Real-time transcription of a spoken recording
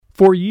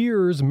For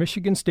years,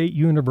 Michigan State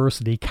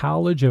University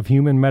College of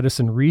Human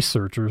Medicine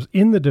researchers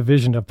in the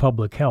Division of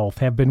Public Health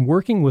have been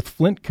working with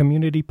Flint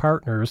community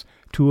partners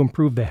to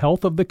improve the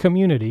health of the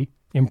community,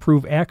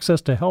 improve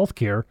access to health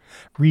care,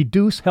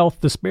 reduce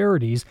health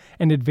disparities,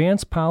 and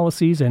advance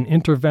policies and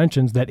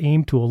interventions that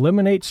aim to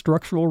eliminate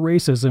structural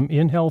racism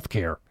in health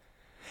care.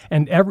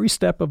 And every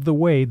step of the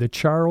way, the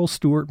Charles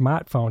Stewart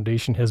Mott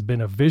Foundation has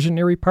been a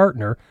visionary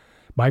partner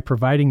by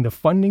providing the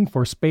funding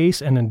for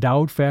space and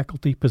endowed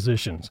faculty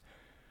positions.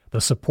 The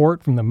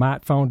support from the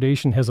Mott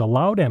Foundation has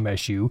allowed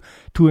MSU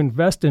to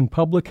invest in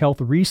public health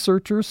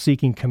researchers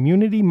seeking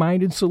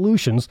community-minded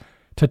solutions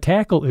to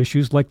tackle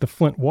issues like the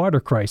Flint water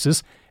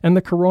crisis and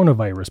the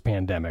coronavirus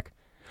pandemic.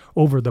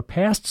 Over the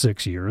past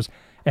 6 years,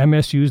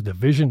 MSU's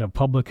Division of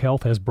Public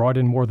Health has brought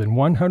in more than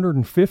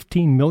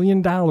 $115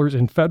 million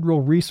in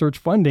federal research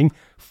funding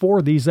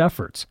for these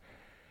efforts.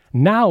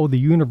 Now the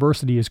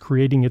university is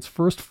creating its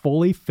first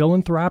fully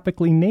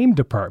philanthropically named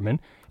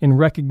department in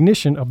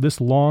recognition of this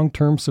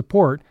long-term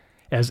support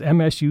as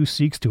MSU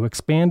seeks to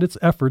expand its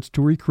efforts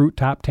to recruit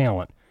top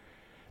talent.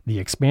 The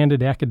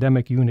expanded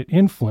academic unit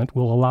in Flint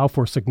will allow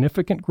for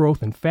significant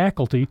growth in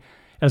faculty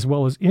as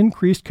well as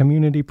increased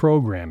community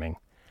programming.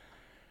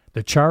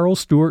 The Charles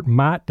Stewart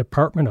Mott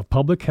Department of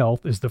Public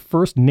Health is the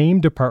first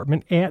named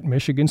department at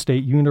Michigan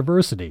State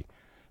University.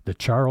 The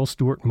Charles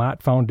Stewart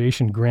Mott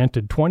Foundation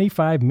granted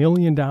 $25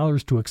 million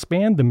to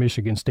expand the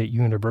Michigan State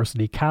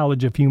University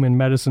College of Human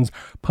Medicine's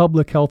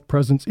public health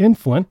presence in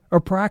Flint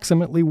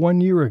approximately 1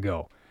 year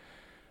ago.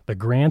 The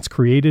grants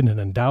created an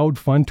endowed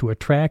fund to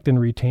attract and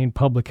retain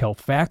public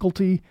health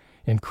faculty,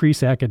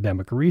 increase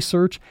academic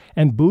research,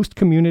 and boost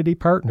community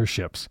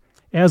partnerships.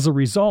 As a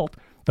result,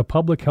 the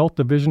Public Health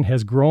Division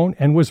has grown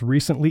and was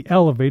recently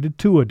elevated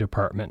to a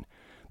department.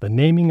 The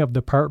naming of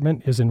the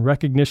department is in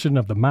recognition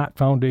of the Mott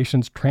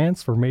Foundation's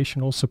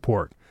transformational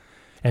support.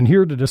 And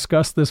here to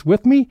discuss this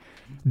with me,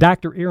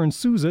 Dr. Aaron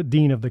Souza,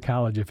 Dean of the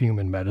College of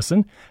Human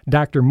Medicine,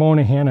 Dr.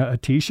 Monahana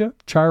Atisha,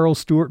 Charles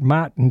Stewart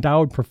Mott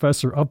Endowed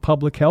Professor of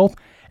Public Health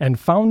and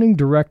Founding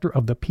Director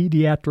of the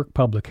Pediatric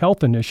Public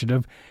Health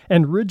Initiative,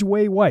 and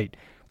Ridgway White,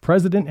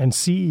 President and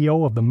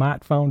CEO of the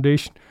Mott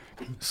Foundation.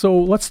 So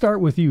let's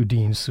start with you,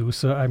 Dean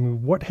Souza. I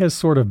mean, what has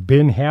sort of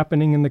been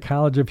happening in the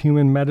College of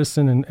Human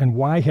Medicine, and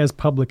why has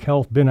public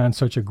health been on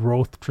such a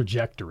growth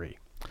trajectory?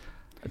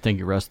 Thank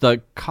you, Russ.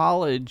 The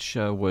college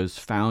was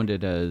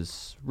founded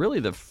as really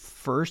the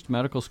first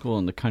medical school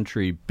in the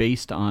country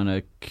based on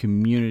a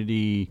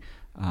community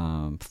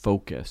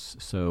focus.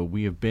 So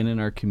we have been in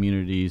our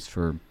communities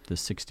for the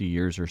 60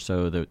 years or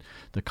so that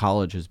the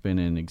college has been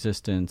in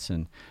existence,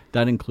 and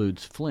that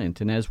includes Flint.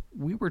 And as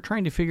we were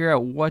trying to figure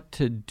out what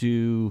to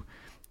do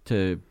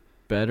to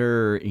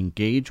better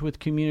engage with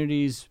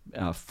communities,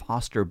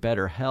 foster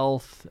better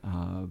health,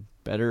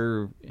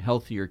 better,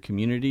 healthier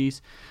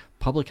communities,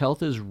 public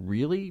health is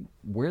really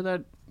where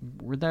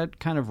that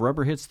kind of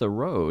rubber hits the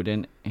road.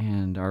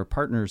 And our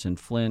partners in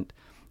Flint,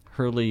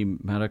 Hurley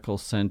Medical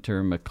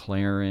Center,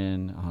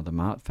 McLaren, the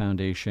Mott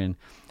Foundation,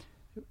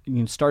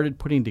 started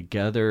putting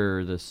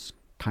together this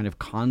kind of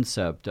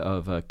concept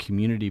of a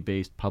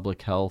community-based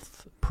public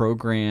health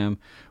program.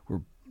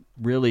 We're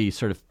really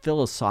sort of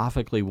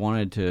philosophically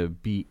wanted to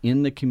be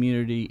in the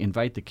community,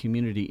 invite the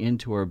community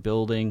into our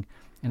building,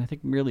 and I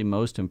think really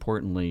most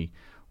importantly,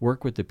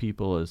 work with the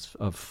people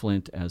of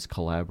Flint as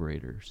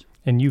collaborators.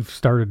 And you've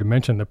started to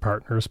mention the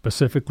partners,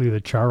 specifically the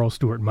Charles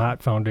Stewart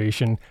Mott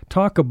Foundation.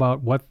 Talk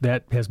about what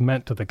that has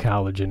meant to the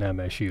college and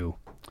MSU.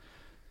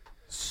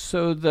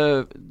 So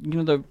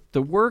the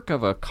work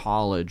of a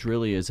college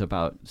really is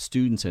about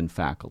students and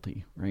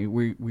faculty, right?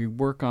 We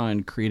work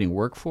on creating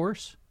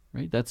workforce,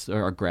 right? That's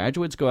our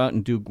graduates go out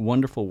and do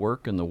wonderful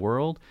work in the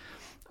world,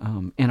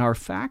 and our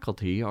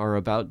faculty are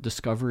about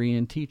discovery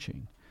and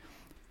teaching.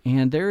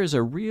 And there is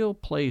a real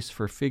place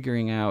for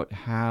figuring out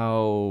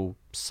how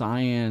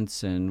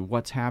science and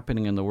what's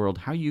happening in the world,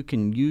 how you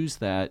can use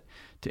that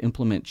to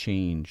implement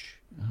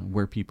change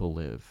where people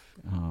live.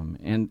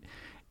 And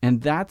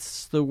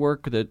that's the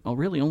work that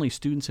really only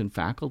students and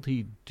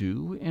faculty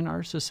do in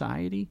our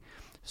society.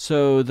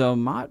 So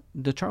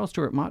the Charles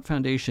Stewart Mott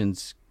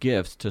Foundation's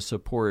gifts to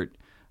support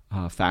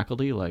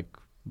faculty like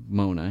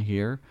Mona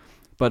here,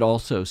 but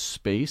also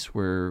space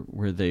where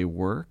they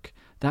work,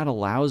 that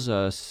allows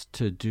us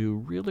to do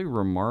really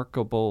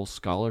remarkable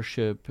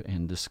scholarship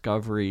and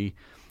discovery.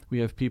 We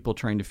have people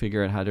trying to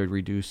figure out how to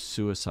reduce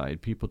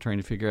suicide, people trying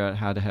to figure out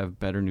how to have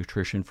better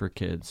nutrition for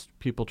kids,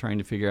 people trying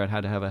to figure out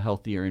how to have a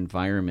healthier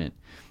environment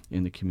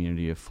in the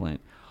community of Flint.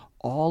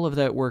 All of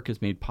that work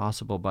is made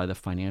possible by the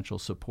financial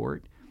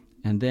support.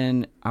 And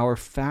then our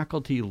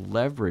faculty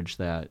leverage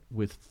that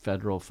with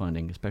federal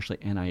funding, especially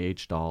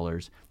NIH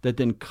dollars, that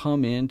then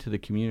come into the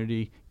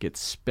community, get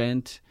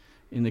spent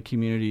in the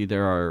community.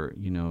 There are,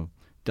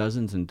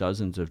 dozens and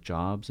dozens of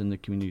jobs in the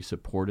community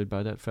supported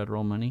by that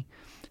federal money.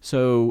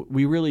 So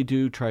we really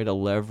do try to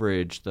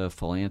leverage the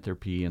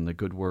philanthropy and the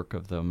good work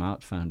of the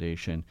Mott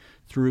Foundation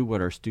through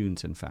what our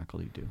students and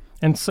faculty do.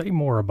 And say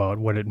more about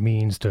what it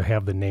means to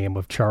have the name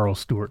of Charles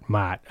Stewart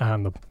Mott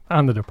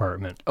on the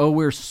department. Oh,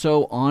 we're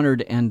so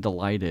honored and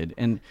delighted.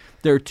 And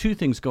there are two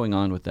things going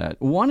on with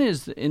that. One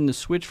is in the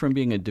switch from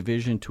being a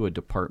division to a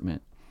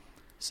department.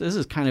 So this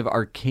is kind of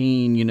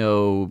arcane,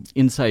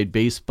 inside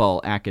baseball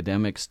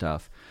academic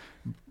stuff.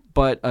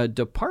 But a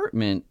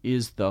department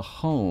is the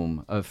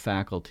home of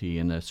faculty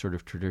in a sort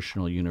of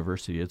traditional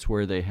university. It's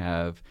where they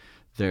have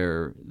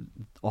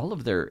all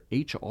of their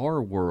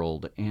HR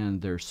world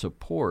and their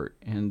support,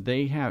 and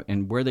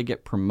where they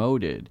get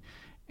promoted.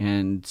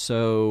 And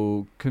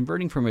so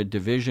converting from a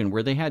division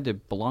where they had to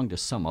belong to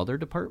some other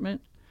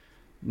department,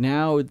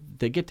 now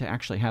they get to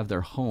actually have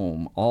their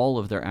home, all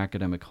of their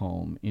academic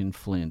home in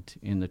Flint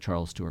in the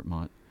Charles Stewart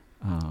Mott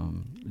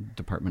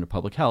Department of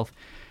Public Health.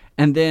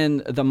 And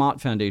then the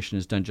Mott Foundation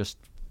has done just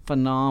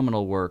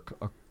phenomenal work,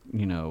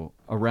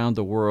 around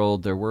the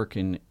world. Their work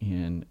in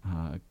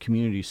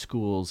community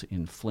schools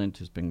in Flint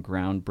has been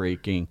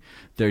groundbreaking.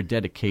 Their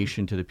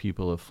dedication to the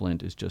people of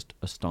Flint is just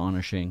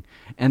astonishing.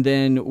 And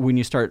then when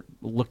you start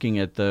looking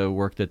at the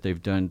work that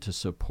they've done to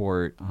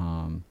support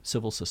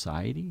civil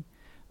society,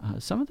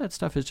 some of that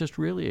stuff is just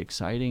really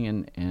exciting,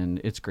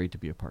 and it's great to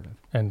be a part of.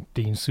 And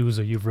Dean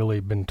Souza, you've really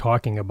been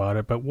talking about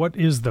it, but what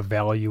is the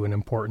value and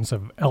importance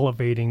of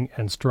elevating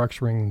and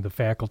structuring the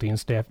faculty and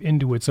staff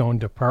into its own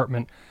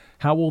department?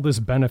 How will this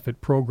benefit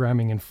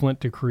programming in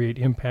Flint to create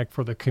impact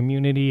for the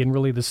community and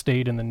really the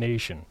state and the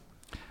nation?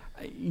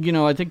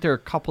 I think there are a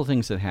couple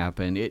things that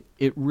happen.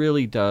 It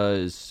really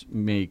does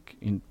make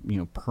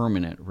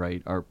permanent,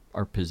 right,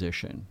 our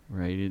position,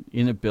 right,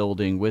 in a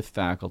building with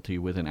faculty,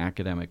 with an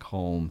academic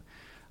home.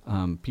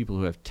 People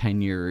who have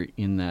tenure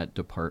in that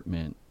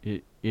department,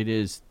 that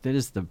is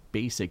the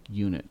basic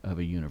unit of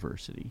a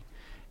university,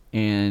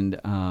 and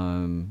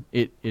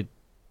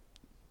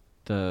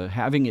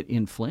having it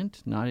in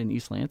Flint, not in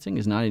East Lansing,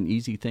 is not an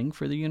easy thing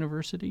for the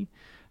university.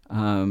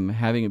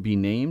 Having it be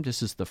named,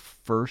 this is the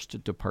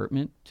first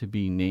department to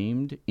be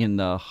named in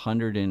the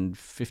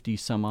 150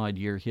 some odd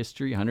year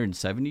history,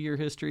 170 year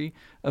history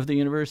of the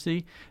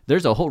university.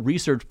 There's a whole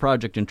research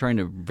project in trying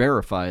to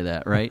verify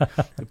that, right?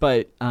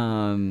 But,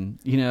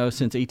 since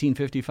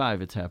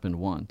 1855, it's happened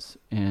once.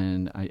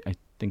 And I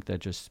think that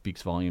just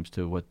speaks volumes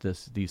to what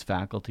these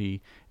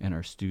faculty and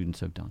our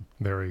students have done.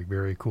 Very,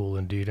 very cool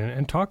indeed.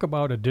 And talk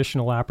about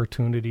additional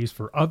opportunities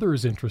for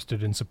others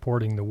interested in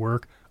supporting the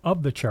work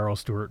of the Charles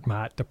Stewart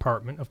Mott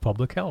Department of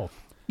Public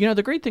Health.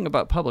 The great thing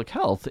about public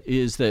health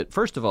is that,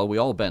 first of all, we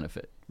all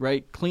benefit,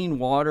 right? Clean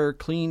water,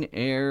 clean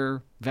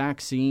air,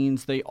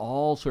 vaccines, they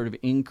all sort of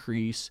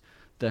increase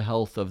the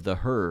health of the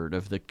herd,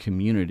 of the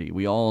community.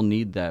 We all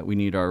need that. We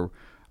need our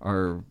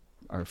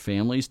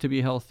families to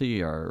be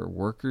healthy, our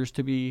workers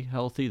to be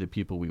healthy, the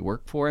people we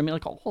work for.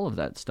 All of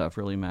that stuff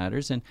really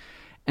matters. And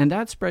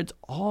that spreads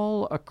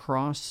all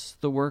across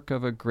the work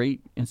of a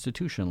great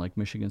institution like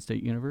Michigan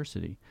State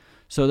University.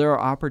 So there are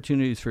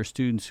opportunities for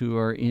students who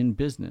are in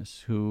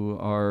business, who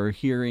are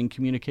here in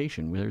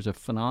communication. There's a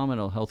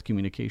phenomenal health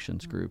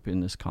communications group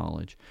in this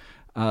college.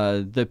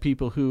 The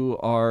people who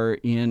are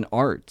in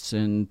arts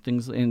and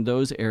things in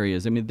those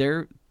areas.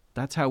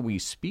 That's how we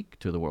speak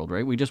to the world,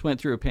 right? We just went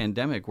through a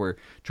pandemic where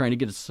trying to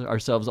get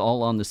ourselves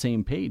all on the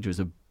same page was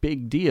a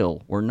big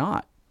deal, or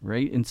not,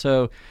 right? And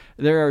so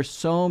there are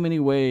so many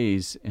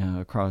ways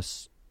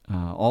across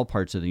all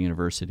parts of the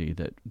university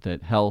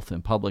that health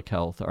and public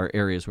health are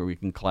areas where we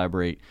can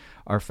collaborate.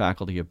 Our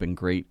faculty have been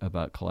great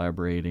about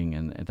collaborating,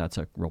 and that's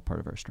a real part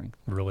of our strength.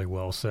 Really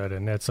well said.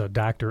 And that's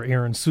Dr.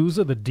 Aaron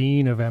Souza, the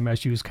Dean of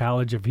MSU's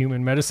College of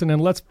Human Medicine.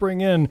 And let's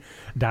bring in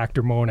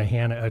Dr. Mona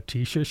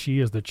Hanna-Attisha.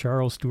 She is the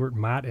Charles Stewart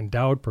Mott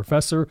Endowed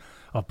Professor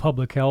of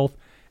Public Health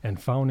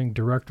and founding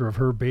director of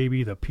Her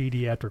Baby, the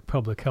Pediatric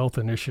Public Health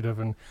Initiative.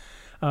 And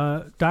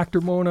Dr.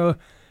 Mona,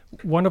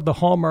 one of the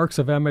hallmarks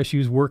of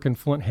MSU's work in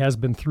Flint has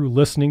been through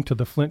listening to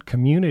the Flint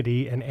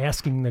community and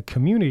asking the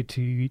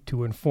community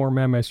to inform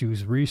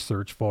MSU's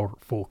research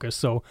focus.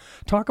 So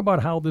talk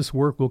about how this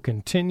work will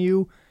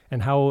continue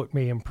and how it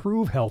may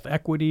improve health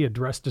equity,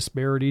 address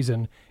disparities,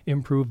 and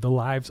improve the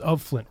lives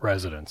of Flint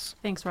residents.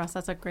 Thanks, Russ.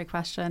 That's a great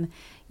question.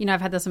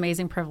 I've had this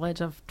amazing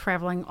privilege of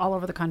traveling all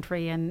over the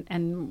country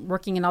and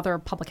working in other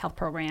public health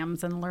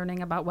programs and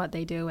learning about what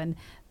they do. And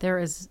there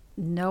is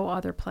no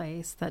other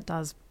place that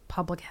does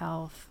public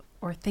health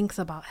or thinks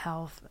about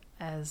health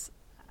as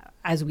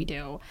we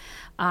do.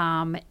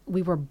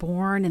 We were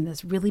born in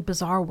this really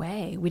bizarre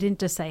way. We didn't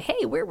just say,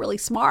 hey, we're really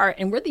smart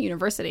and we're the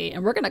university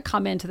and we're going to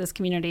come into this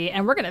community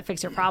and we're going to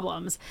fix your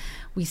problems.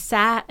 We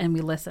sat and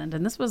we listened.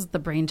 And this was the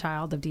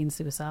brainchild of Dean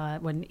Souza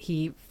when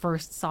he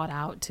first sought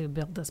out to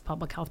build this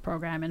public health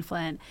program in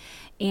Flint.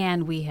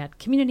 And we had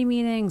community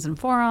meetings and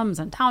forums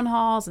and town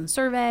halls and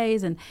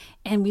surveys. And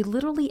we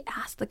literally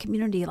asked the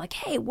community,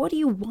 hey, what do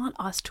you want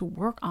us to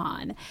work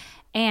on?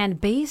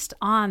 And based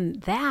on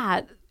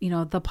that,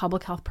 the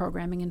public health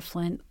programming in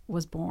Flint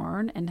was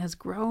born and has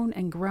grown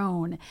and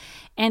grown.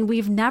 And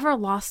we've never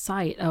lost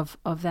sight of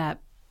that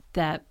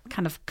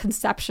kind of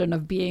conception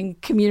of being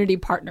community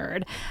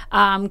partnered.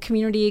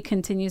 Community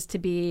continues to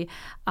be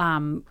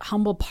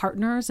humble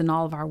partners in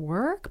all of our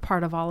work,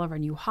 part of all of our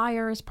new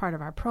hires, part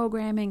of our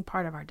programming,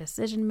 part of our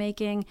decision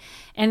making.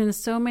 And in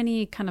so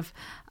many kind of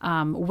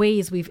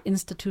ways, we've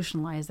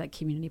institutionalized that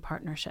community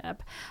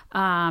partnership.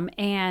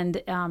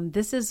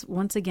 This is,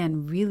 once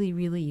again, really,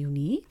 really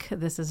unique.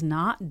 This is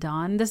not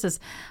done. This is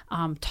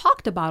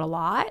talked about a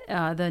lot,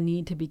 the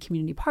need to be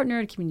community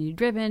partnered, community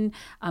driven,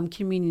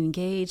 community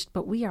engaged,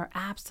 but we are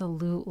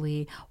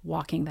absolutely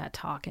walking that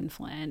talk in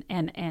Flint,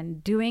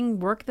 and doing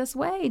work this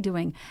way,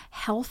 doing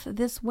health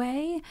this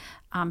way,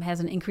 has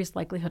an increased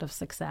likelihood of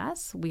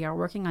success. We are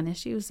working on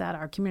issues that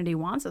our community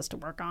wants us to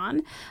work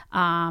on,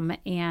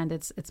 and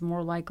it's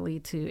more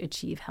likely to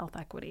achieve health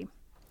equity.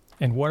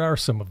 And what are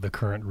some of the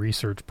current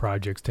research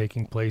projects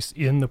taking place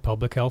in the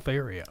public health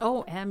area?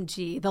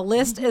 OMG, the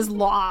list is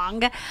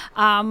long.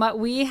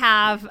 We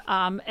have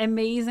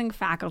amazing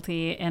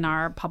faculty in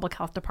our public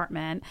health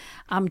department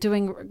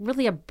doing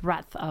really a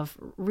breadth of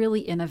really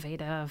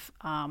innovative,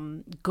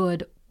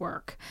 good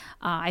work.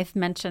 I've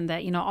mentioned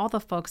that, all the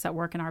folks that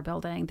work in our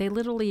building, they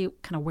literally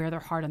kind of wear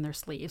their heart on their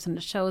sleeves, and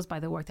it shows by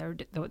the work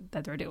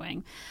that they're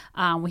doing.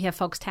 We have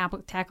folks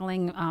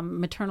tackling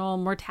maternal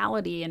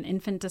mortality and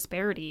infant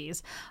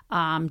disparities,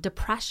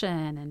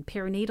 depression and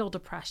perinatal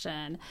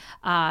depression,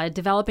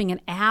 developing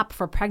an app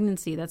for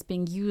pregnancy that's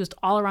being used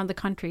all around the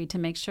country to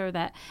make sure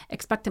that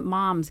expectant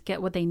moms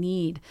get what they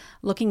need,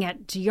 looking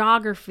at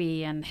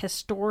geography and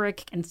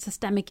historic and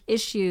systemic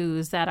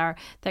issues that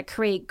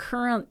create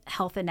current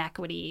health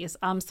inequities.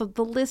 So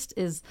the list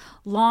is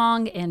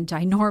long and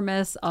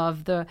ginormous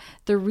of the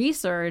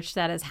research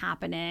that is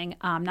happening,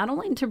 not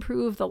only to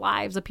improve the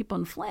lives of people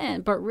in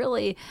Flint, but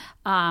really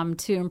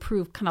to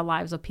improve kind of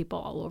lives of people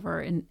all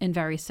over in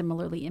very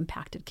similarly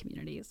impacted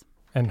communities.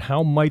 And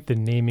how might the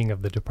naming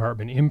of the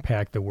department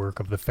impact the work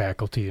of the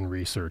faculty and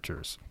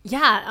researchers?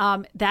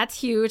 Yeah,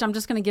 that's huge. I'm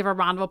just going to give a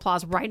round of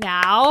applause right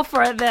now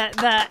for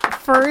the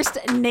first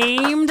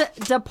named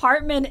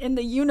department in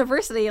the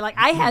university. Like,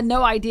 I had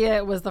no idea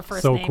it was the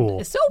first named. Cool.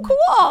 It's so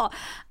cool.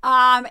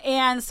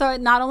 And so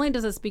not only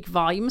does it speak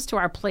volumes to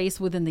our place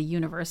within the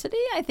university,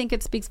 I think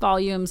it speaks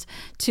volumes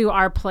to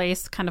our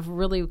place kind of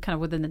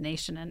within the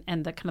nation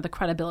and the kind of the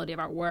credibility of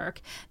our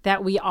work,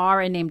 that we are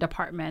a named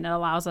department. It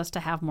allows us to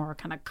have more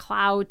kind of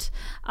clout,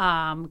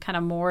 kind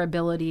of more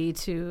ability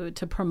to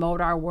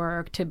promote our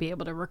work, to be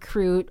able to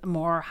recruit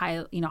more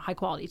high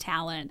quality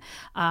talent.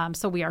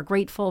 So we are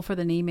grateful for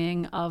the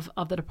naming of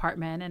the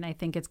department, and I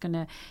think it's going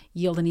to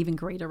yield an even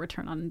greater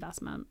return on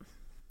investment.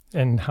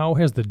 And how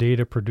has the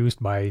data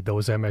produced by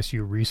those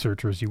MSU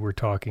researchers you were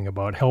talking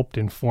about helped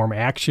inform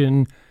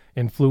action,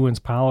 influence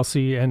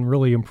policy, and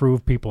really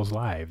improve people's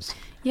lives?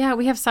 Yeah,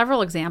 we have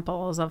several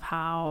examples of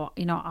how,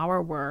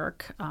 our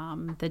work,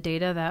 the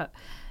data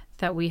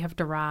that we have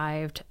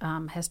derived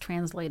has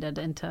translated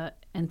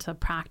into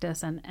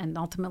practice and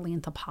ultimately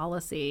into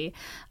policy.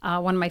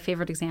 One of my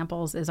favorite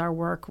examples is our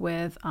work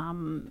with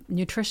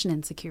nutrition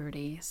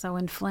insecurity. So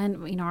in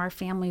Flint, our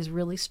families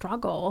really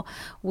struggle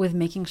with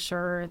making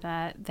sure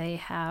that they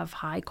have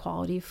high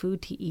quality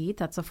food to eat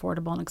that's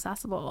affordable and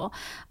accessible.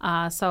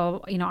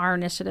 So our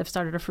initiative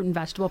started a fruit and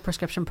vegetable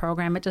prescription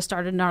program. It just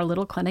started in our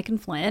little clinic in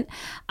Flint.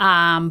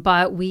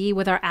 But we,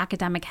 with our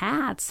academic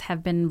hats,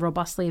 have been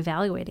robustly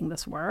evaluating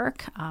this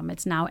work.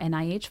 It's now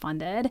NIH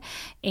funded,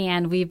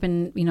 and we've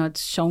been,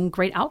 it's shown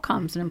great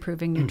outcomes in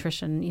improving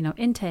nutrition,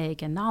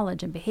 intake and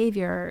knowledge and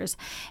behaviors.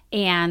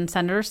 And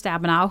Senator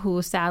Stabenow,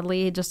 who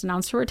sadly just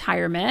announced her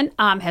retirement,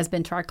 has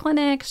been to our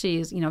clinic.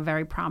 She's,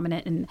 very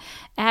prominent in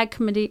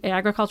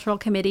agricultural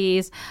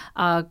committees.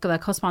 The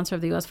co-sponsor of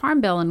the U.S. Farm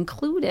Bill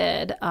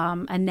included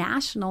a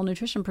national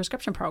nutrition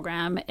prescription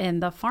program in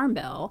the Farm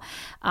Bill.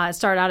 It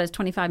started out as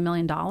 $25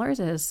 million. It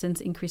has since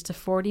increased to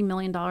 $40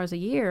 million a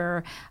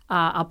year,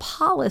 a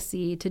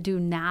policy to do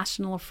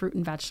national fruit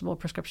and vegetable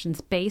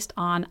prescriptions based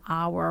on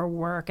our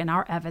work and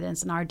our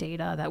evidence and our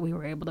data that we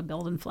were able to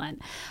build in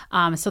Flint.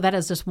 So that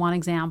is just one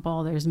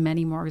example. There's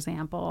many more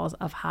examples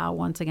of how,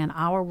 once again,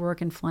 our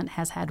work in Flint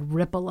has had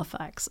ripple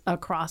effects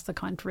across the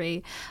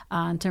country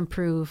to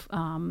improve,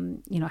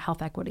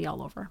 health equity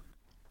all over.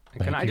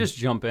 Can I just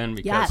jump in?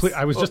 Yes.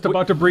 I was just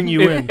about to bring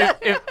you in.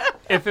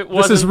 If it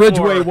this is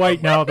Ridgway for...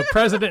 White now, the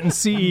president and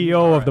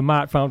CEO of the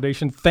Mott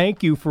Foundation.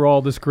 Thank you for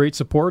all this great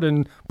support,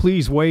 and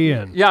please weigh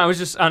in. Yeah, I was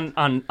just on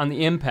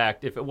the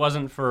impact. If it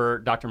wasn't for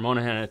Dr.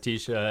 Monahan and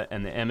Atisha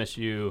and the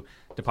MSU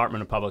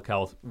Department of Public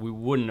Health, we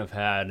wouldn't have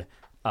had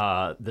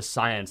the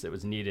science that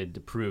was needed to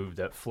prove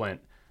that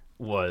Flint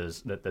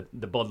was that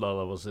the blood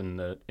levels in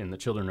the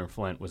children of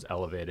Flint was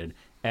elevated,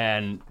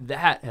 and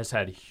that has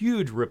had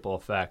huge ripple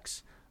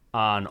effects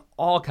on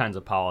all kinds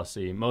of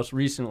policy, most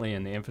recently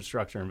in the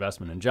Infrastructure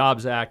Investment and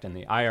Jobs Act and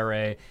the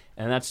IRA,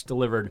 and that's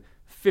delivered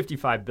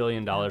 $55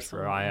 billion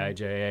for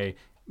IIJA,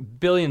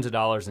 billions of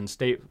dollars in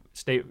state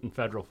and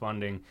federal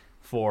funding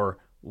for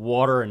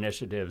water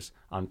initiatives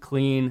on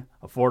clean,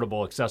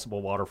 affordable,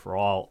 accessible water for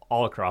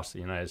all across the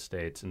United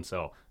States. And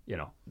so,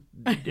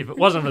 if it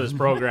wasn't for this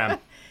program,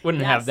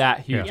 wouldn't have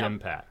that huge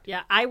impact.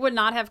 Yeah, I would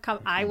not have come.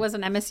 I was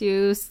an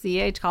MSU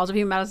CH College of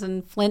Human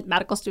Medicine Flint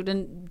medical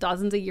student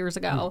dozens of years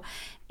ago.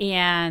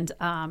 And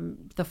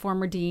the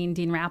former Dean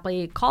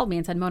Rapley, called me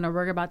and said, Mona,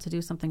 we're about to do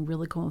something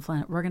really cool in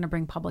Flint. We're going to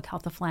bring public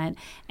health to Flint.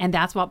 And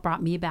that's what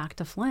brought me back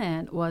to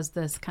Flint, was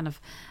this kind of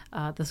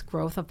this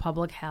growth of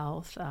public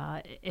health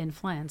in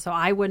Flint. So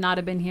I would not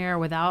have been here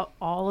without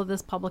all of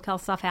this public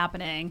health stuff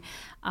happening.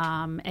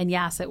 And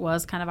yes, it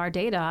was kind of our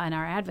data and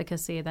our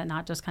advocacy that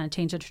not just kind of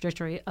changed the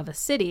trajectory of a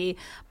city,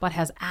 but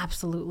has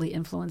absolutely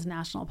influenced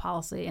national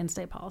policy and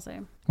state policy.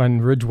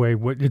 And Ridgway,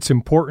 it's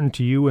important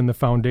to you and the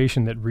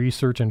foundation that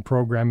research and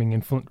programming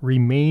in Flint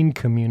remain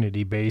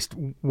community-based.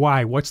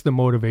 Why? What's the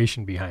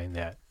motivation behind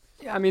that?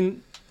 Yeah, I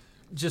mean,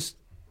 just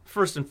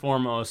first and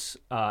foremost,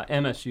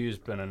 MSU has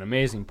been an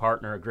amazing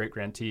partner, a great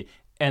grantee,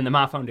 and the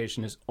Mott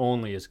Foundation is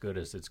only as good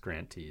as its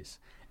grantees.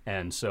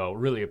 And so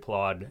really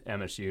applaud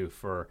MSU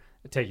for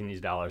taking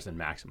these dollars and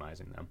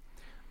maximizing them.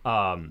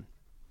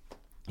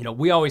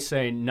 We always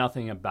say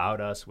nothing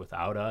about us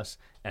without us,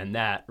 and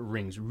that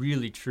rings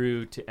really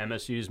true to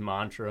MSU's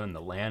mantra and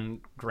the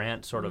land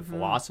grant sort of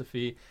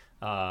philosophy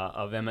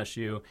of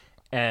MSU.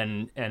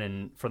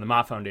 And for the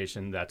Mott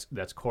Foundation,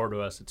 that's core to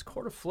us. It's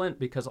core to Flint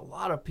because a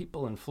lot of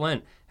people in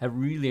Flint have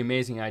really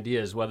amazing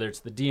ideas, whether it's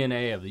the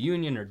DNA of the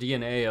union or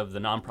DNA of the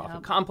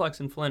nonprofit complex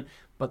in Flint,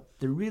 but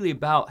they're really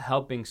about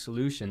helping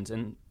solutions.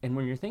 And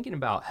when you're thinking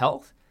about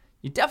health,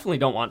 you definitely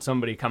don't want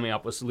somebody coming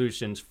up with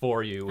solutions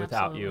for you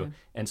without you.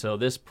 And so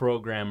this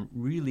program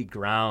really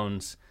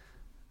grounds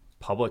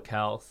public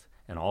health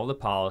and all the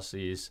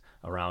policies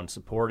around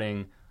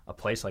supporting a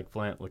place like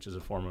Flint, which is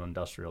a former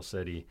industrial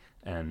city,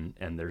 and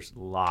there's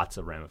lots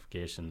of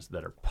ramifications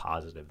that are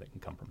positive that can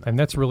come from that. And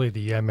that's really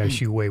the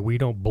MSU way. We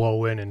don't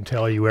blow in and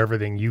tell you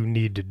everything you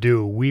need to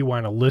do. We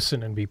want to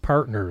listen and be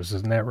partners.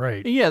 Isn't that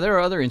right? Yeah, there are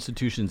other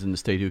institutions in the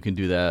state who can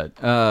do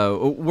that.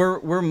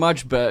 We're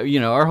much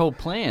better. Our whole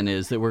plan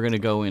is that we're going to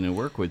go in and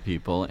work with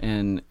people,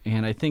 and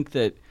I think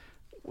that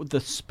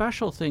the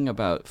special thing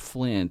about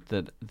Flint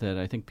that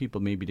I think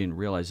people maybe didn't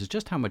realize is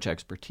just how much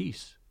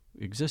expertise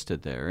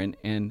existed there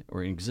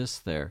or exists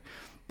there.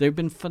 They've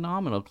been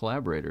phenomenal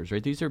collaborators,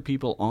 right? These are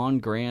people on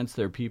grants.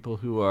 They're people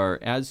who are,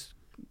 as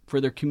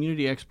for their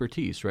community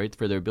expertise, right?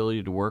 For their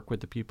ability to work with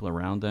the people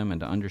around them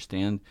and to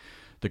understand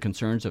the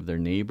concerns of their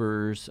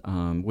neighbors.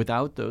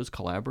 Without those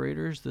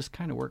collaborators, this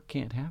kind of work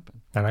can't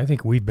happen. And I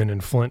think we've been in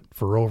Flint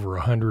for over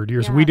 100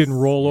 years. Yes. We didn't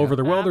roll over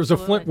there. Well, absolutely.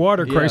 There's a Flint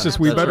water crisis.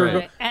 We better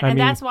go. And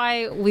that's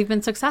why we've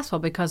been successful,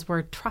 because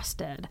we're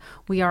trusted.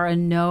 We are a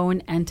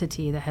known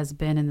entity that has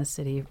been in the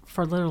city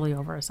for literally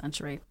over a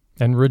century.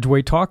 And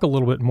Ridgway, talk a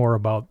little bit more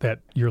about that,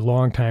 your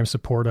longtime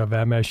support of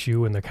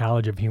MSU and the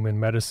College of Human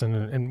Medicine,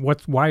 and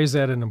why is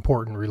that an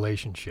important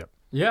relationship?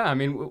 Yeah, I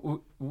mean,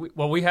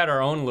 we had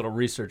our own little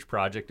research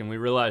project, and we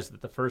realized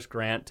that the first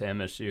grant to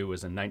MSU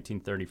was in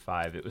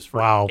 1935. It was for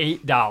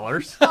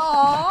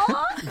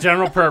 $8.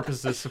 General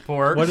purposes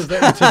support. What is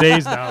that in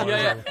today's dollars?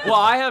 Yeah. Well,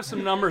 I have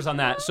some numbers on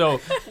that. So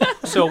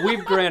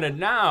we've granted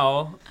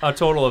now a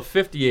total of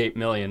 $58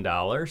 million.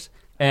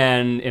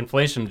 And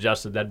inflation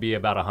adjusted, that'd be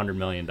about $100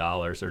 million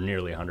or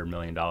nearly $100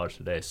 million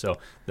today. So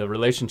the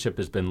relationship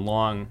has been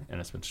long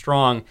and it's been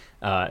strong.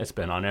 It's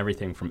been on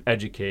everything from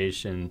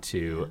education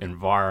to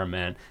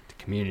environment to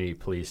community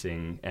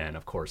policing and,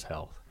 of course,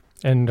 health.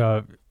 And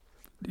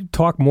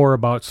talk more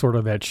about sort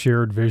of that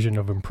shared vision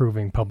of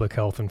improving public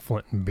health in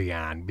Flint and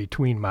beyond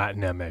between Mott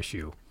and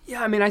MSU.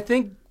 Yeah, I mean, I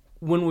think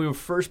when we were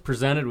first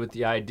presented with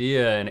the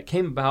idea, and it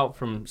came about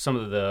from some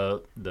of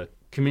the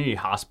community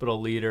hospital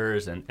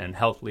leaders and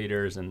health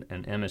leaders and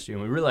MSU.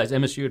 And we realized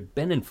MSU had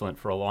been in Flint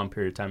for a long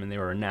period of time, and they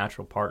were a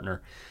natural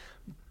partner.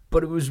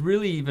 But it was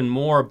really even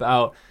more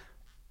about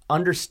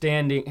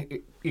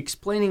understanding,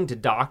 explaining to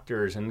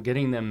doctors and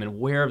getting them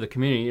aware of the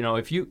community.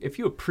 If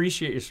you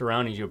appreciate your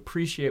surroundings, you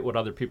appreciate what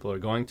other people are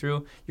going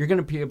through, you're going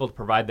to be able to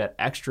provide that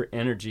extra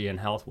energy in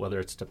health, whether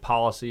it's to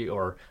policy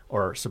or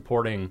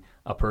supporting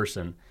a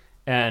person.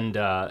 And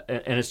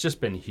it's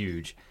just been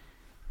huge.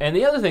 And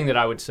the other thing that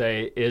I would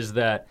say is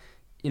that,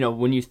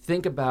 when you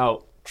think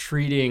about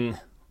treating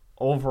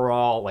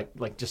overall,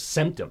 like just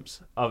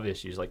symptoms of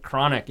issues, like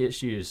chronic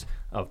issues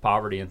of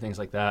poverty and things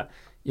like that,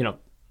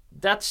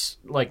 that's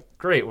like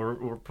great.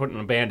 We're putting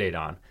a Band-Aid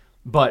on.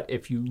 But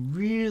if you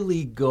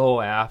really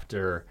go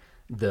after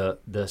the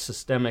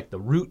systemic, the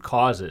root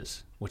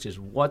causes, which is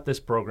what this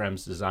program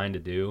is designed to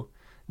do,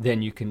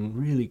 then you can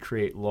really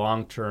create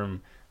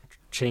long-term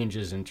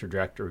changes in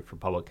trajectory for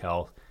public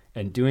health.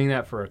 And doing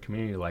that for a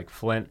community like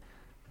Flint,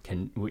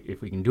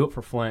 if we can do it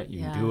for Flint,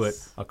 you can do it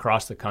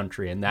across the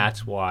country. And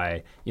that's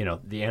why, the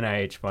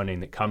NIH funding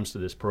that comes to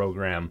this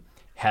program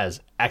has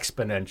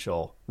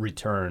exponential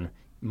return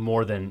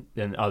more than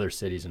other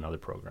cities and other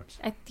programs.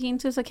 Dean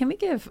Sousa, can we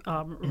give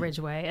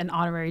Ridgway an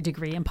honorary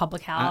degree in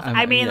public health?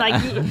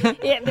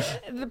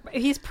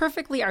 He's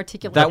perfectly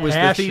articulated. That was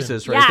the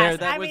thesis right there.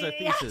 That was a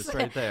thesis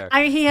right there.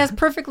 I mean, he has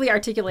perfectly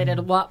articulated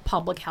what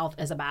public health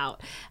is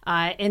about.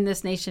 In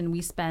this nation,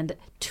 we spend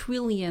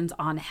trillions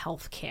on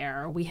health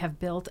care. We have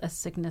built a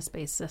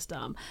sickness-based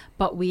system,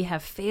 but we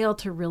have failed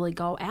to really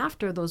go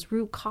after those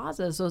root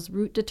causes, those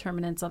root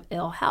determinants of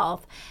ill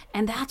health.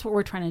 And that's what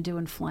we're trying to do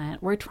in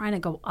Flint. We're trying to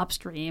go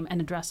upstream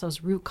and address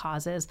those root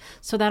causes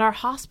so that our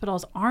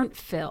hospitals aren't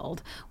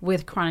filled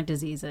with chronic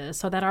diseases,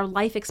 so that our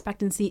life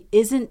expectancy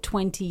isn't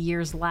 20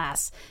 years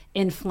less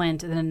in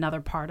Flint than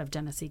another part of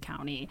Genesee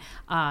County.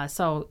 I'm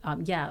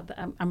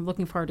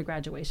looking forward to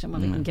graduation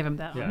when we can give him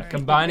that. Yeah,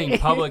 combining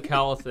public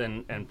health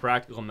and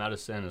practical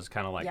medicine is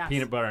kind of like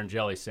peanut butter and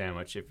jelly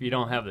sandwich. If you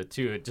don't have the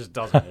two, it just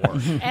doesn't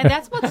work. And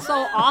that's what's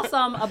so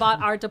awesome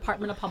about our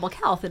Department of Public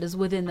Health. It is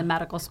within the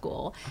medical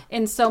school.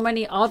 In so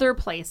many other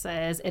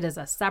places, it is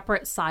a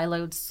separate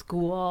siloed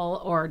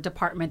school or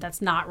department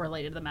that's not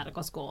related to the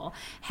medical school.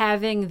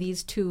 Having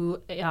these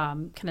two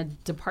kind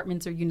of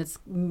departments or units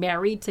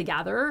married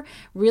together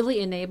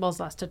really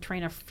enables us to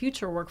train a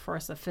future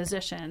workforce of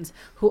physicians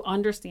who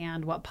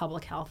understand what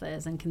public health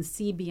is and can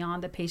see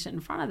beyond the patient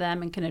in front of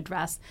them and can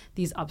address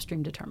these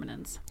upstream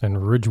determinants.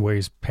 And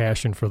Ridgway's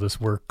passion for this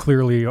work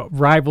clearly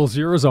rivals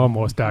yours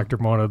almost, Dr.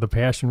 Mona. The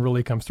passion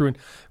really comes through. And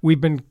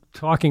we've been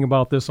talking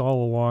about this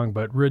all along,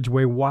 but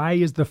Ridgway, why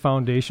is the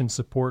foundation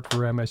support for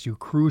MSU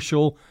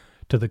crucial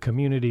to the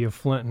community of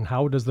Flint, and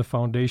how does the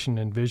foundation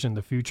envision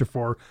the future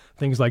for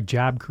things like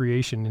job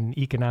creation and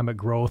economic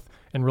growth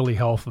and really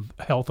health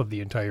of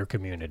the entire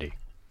community?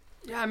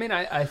 Yeah, I mean,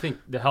 I think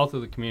the health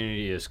of the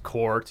community is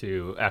core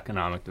to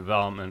economic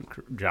development,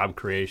 job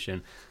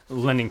creation,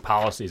 lending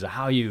policies,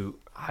 how you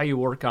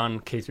work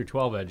on K through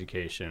 12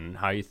 education,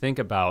 how you think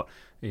about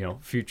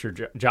future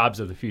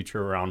jobs of the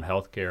future around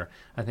healthcare.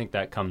 I think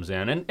that comes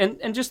in,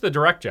 and just the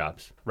direct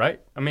jobs, right?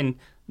 I mean,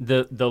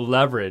 the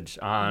leverage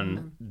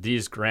on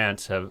these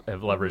grants have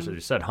leveraged, as you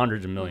said,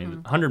 $100 million in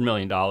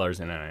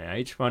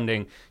NIH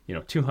funding,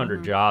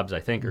 200 jobs, I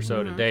think, or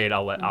so to date.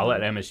 I'll let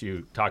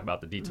MSU talk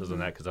about the details on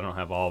that because I don't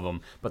have all of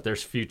them. But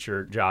there's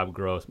future job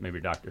growth. Maybe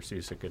Dr.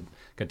 Sousa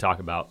could talk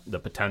about the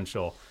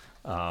potential,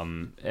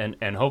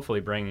 and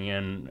hopefully bringing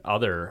in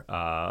other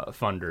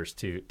funders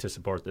to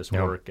support this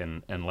work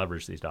and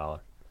leverage these dollars.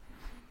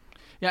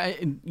 Yeah,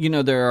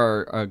 there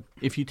are,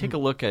 if you take a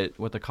look at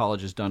what the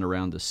college has done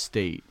around the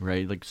state,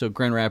 right? Like, so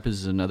Grand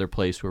Rapids is another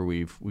place where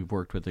we've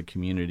worked with the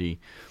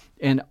community.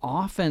 And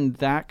often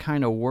that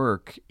kind of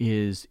work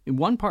is, in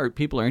one part,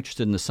 people are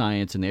interested in the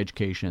science and the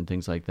education and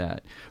things like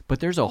that. But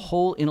there's a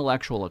whole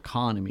intellectual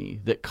economy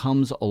that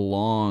comes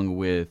along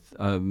with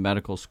a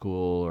medical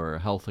school or a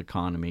health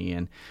economy.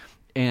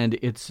 And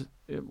it's,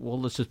 well,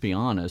 let's just be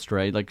honest,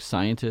 right? Like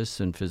scientists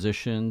and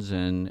physicians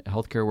and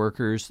healthcare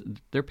workers,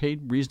 they're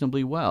paid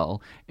reasonably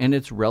well, and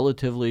it's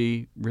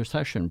relatively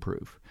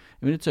recession-proof.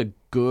 I mean, it's a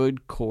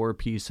good core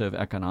piece of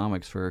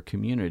economics for a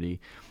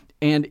community.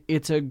 And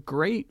it's a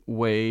great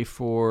way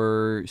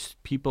for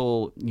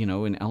people,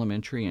 in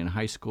elementary and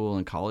high school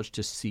and college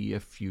to see a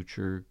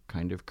future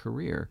kind of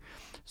career.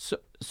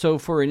 So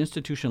for an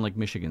institution like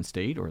Michigan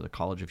State or the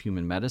College of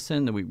Human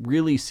Medicine, that we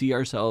really see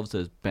ourselves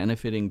as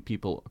benefiting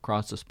people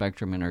across the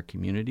spectrum in our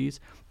communities,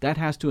 that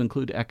has to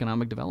include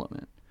economic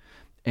development.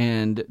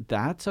 And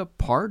that's a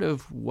part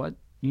of what,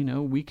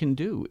 we can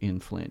do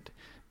in Flint.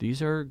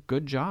 These are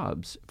good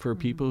jobs for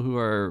people who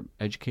are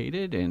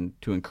educated and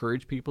to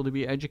encourage people to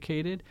be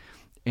educated,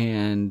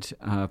 and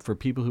for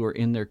people who are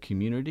in their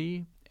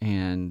community.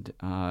 And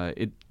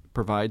it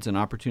provides an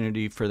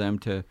opportunity for them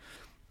to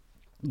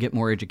get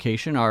more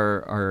education.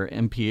 Our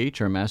MPH,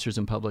 our Master's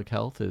in Public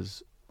Health,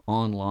 is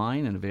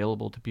online and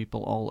available to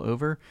people all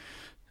over.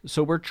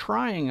 So we're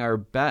trying our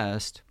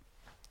best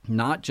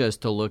not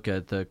just to look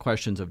at the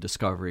questions of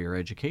discovery or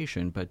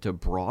education, but to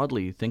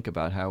broadly think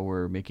about how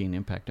we're making an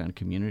impact on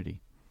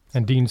community.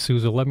 And Dean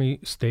Sousa, let me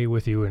stay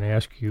with you and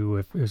ask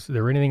you, is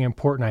there anything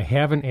important I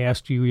haven't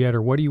asked you yet,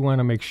 or what do you want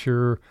to make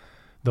sure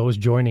those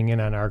joining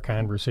in on our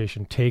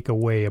conversation take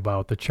away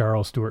about the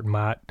Charles Stewart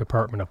Mott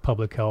Department of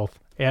Public Health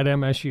at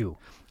MSU?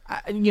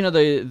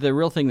 The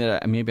real thing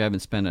that maybe I haven't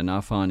spent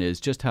enough on is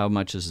just how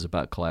much this is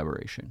about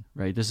collaboration,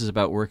 right? This is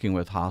about working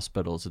with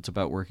hospitals. It's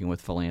about working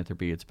with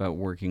philanthropy. It's about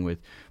working with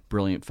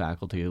brilliant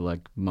faculty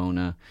like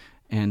Mona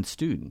and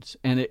students.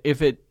 And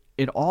if it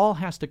all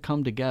has to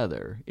come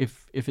together,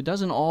 if it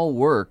doesn't all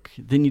work,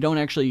 then you don't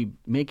actually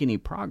make any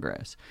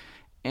progress.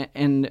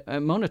 And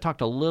Mona talked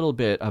a little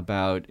bit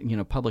about,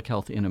 public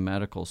health in a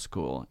medical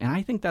school. And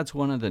I think that's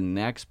one of the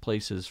next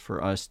places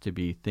for us to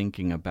be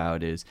thinking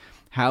about is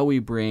how we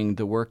bring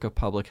the work of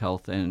public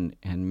health and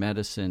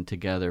medicine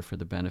together for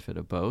the benefit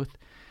of both.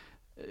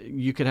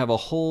 You could have a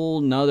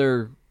whole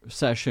nother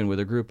session with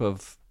a group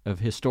of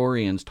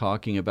historians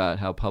talking about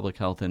how public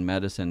health and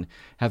medicine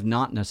have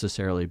not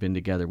necessarily been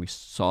together. We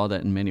saw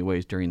that in many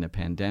ways during the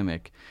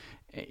pandemic.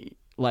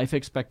 Life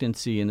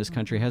expectancy in this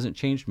country hasn't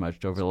changed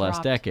much over the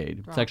last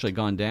decade. It's actually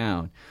gone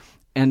down.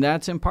 And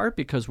that's in part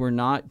because we're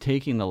not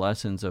taking the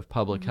lessons of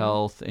public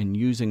health and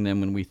using them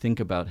when we think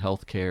about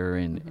healthcare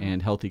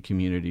and healthy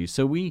communities.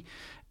 So we,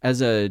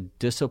 as a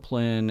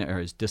discipline or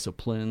as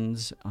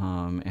disciplines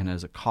and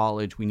as a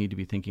college, we need to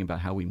be thinking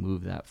about how we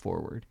move that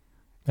forward.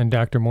 And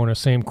Dr. Mona,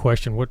 same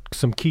question. What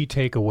some key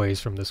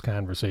takeaways from this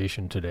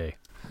conversation today?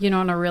 In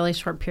a really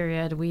short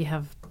period, we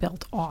have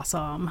built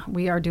awesome.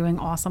 We are doing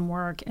awesome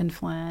work in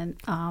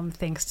Flint,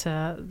 thanks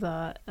to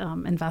the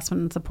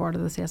investment and support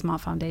of the C.S.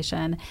 Mott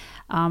Foundation.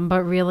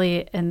 But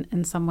really,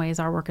 in some ways,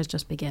 our work is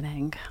just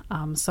beginning.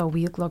 So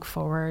we look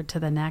forward to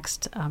the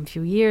next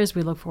few years.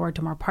 We look forward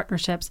to more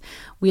partnerships.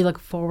 We look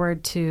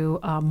forward to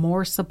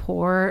more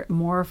support,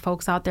 more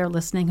folks out there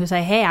listening who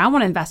say, "Hey, I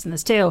want to invest in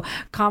this too."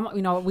 Come,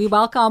 we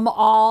welcome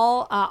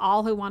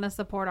all who want to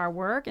support our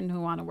work and who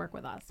want to work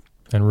with us.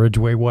 And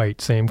Ridgway White,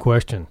 same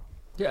question.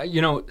 Yeah,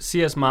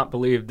 C.S. Mott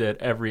believed that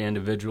every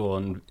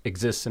individual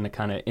exists in a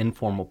kind of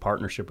informal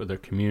partnership with their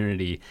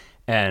community,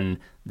 and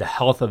the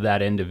health of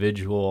that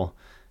individual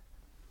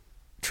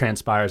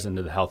transpires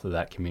into the health of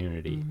that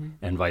community,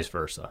 and vice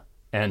versa.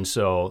 And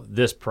so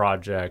this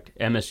project,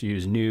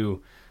 MSU's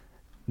new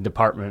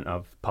Department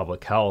of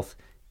Public Health,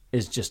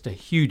 is just a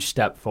huge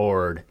step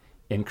forward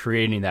in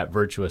creating that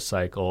virtuous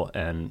cycle,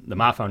 and the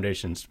Mott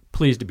Foundation's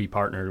pleased to be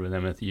partnered with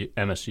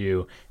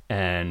MSU,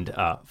 and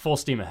full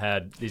steam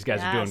ahead. These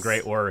guys are doing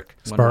great work.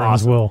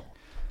 Spartans will.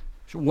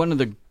 One of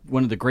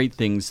the great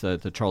things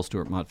that the Charles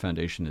Stewart Mott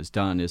Foundation has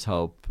done is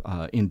help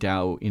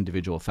endow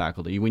individual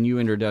faculty. When you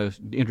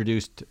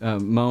introduced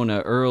Mona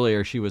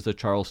earlier, she was the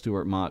Charles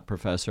Stewart Mott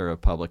Professor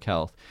of Public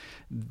Health.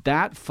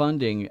 That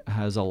funding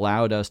has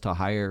allowed us to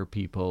hire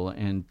people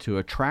and to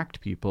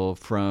attract people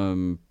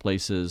from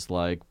places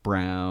like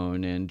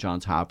Brown and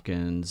Johns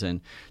Hopkins, and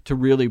to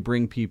really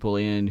bring people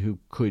in who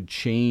could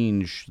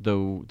change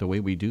the way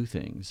we do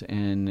things.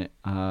 And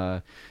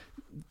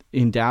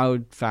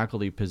endowed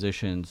faculty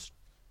positions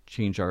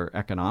change our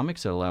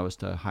economics that allow us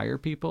to hire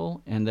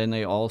people, and then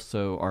they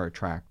also are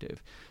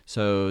attractive.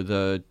 So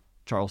the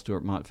Charles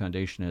Stewart Mott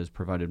Foundation has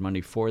provided money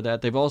for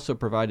that. They've also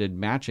provided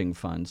matching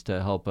funds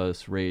to help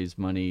us raise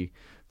money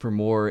for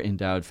more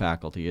endowed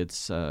faculty.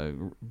 It's a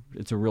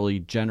really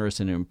generous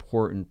and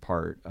important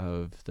part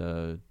of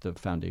the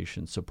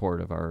foundation's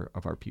support of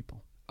our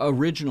people.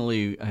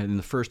 Originally, in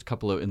the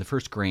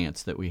first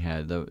grants that we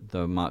had,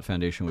 the Mott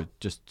Foundation was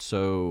just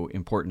so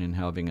important in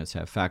having us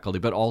have faculty,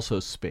 but also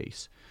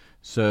space.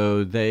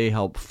 So they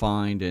help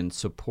find and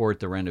support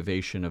the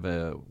renovation of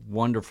a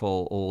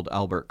wonderful old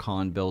Albert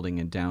Kahn building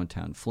in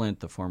downtown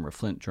Flint, the former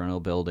Flint Journal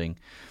building.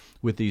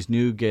 With these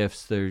new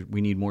gifts, we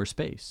need more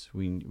space.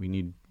 We're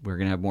going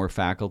to have more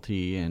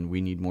faculty, and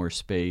we need more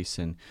space.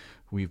 And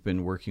we've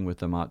been working with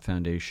the Mott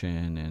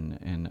Foundation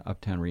and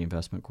Uptown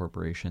Reinvestment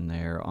Corporation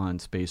there on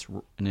space,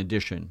 in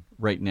addition,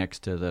 right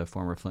next to the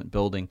former Flint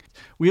building.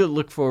 We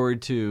look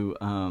forward to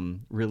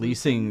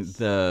releasing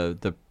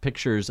the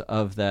pictures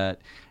of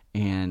that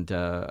and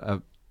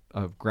of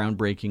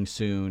groundbreaking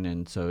soon,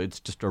 and so it's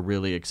just a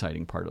really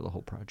exciting part of the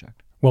whole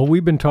project. Well,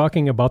 we've been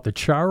talking about the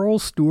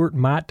Charles Stewart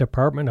Mott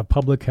Department of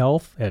Public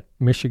Health at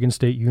Michigan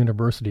State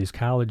University's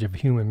College of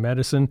Human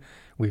Medicine.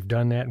 We've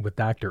done that with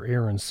Dr.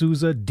 Aaron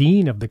Souza,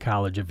 Dean of the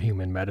College of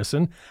Human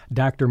Medicine,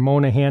 Dr.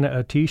 Mona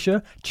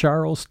Hanna-Attisha,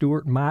 Charles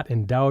Stewart Mott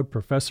Endowed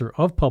Professor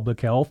of Public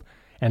Health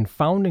and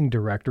founding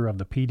director of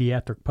the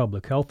Pediatric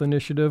Public Health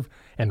Initiative,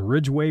 and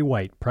Ridgway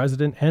White,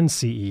 President and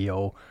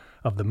CEO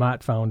of the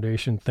Mott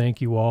Foundation.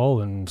 Thank you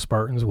all, and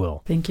Spartans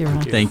will. Thank you,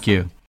 Ron. Thank you.